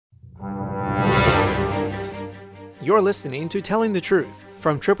You're listening to Telling the Truth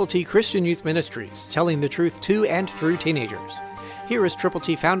from Triple T Christian Youth Ministries, telling the truth to and through teenagers. Here is Triple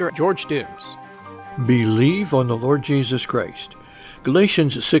T founder George Dooms. Believe on the Lord Jesus Christ.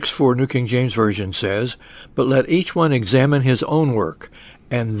 Galatians 6:4 New King James Version says, "But let each one examine his own work,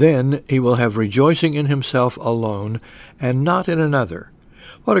 and then he will have rejoicing in himself alone, and not in another."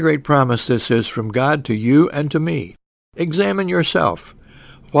 What a great promise this is from God to you and to me. Examine yourself.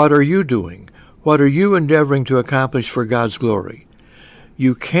 What are you doing? What are you endeavoring to accomplish for God's glory?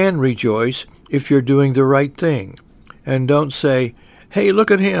 You can rejoice if you're doing the right thing. And don't say, "Hey, look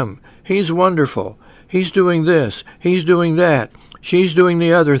at him. He's wonderful. He's doing this. He's doing that. She's doing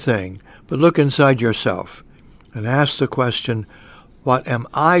the other thing." But look inside yourself and ask the question, what am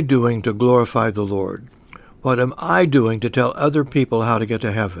I doing to glorify the Lord? What am I doing to tell other people how to get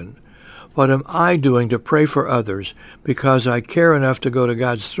to heaven? What am I doing to pray for others because I care enough to go to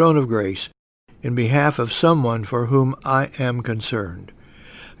God's throne of grace in behalf of someone for whom I am concerned?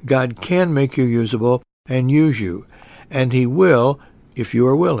 God can make you usable and use you, and He will if you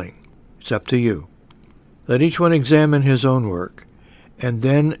are willing. It's up to you. Let each one examine his own work, and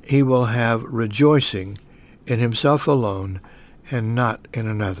then he will have rejoicing in himself alone and not in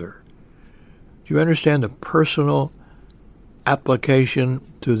another. Do you understand the personal application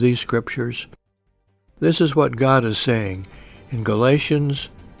to these scriptures? This is what God is saying in Galatians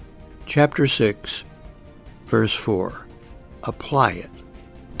chapter 6, verse 4. Apply it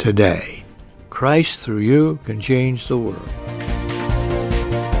today. Christ through you can change the world.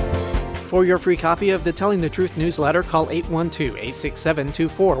 For your free copy of the Telling the Truth newsletter, call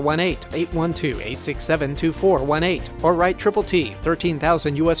 812-867-2418, 812-867-2418, or write Triple T,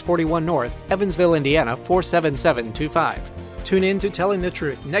 13,000 U.S. 41 North, Evansville, Indiana, 47725. Tune in to Telling the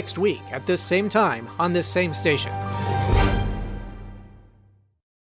Truth next week at this same time on this same station.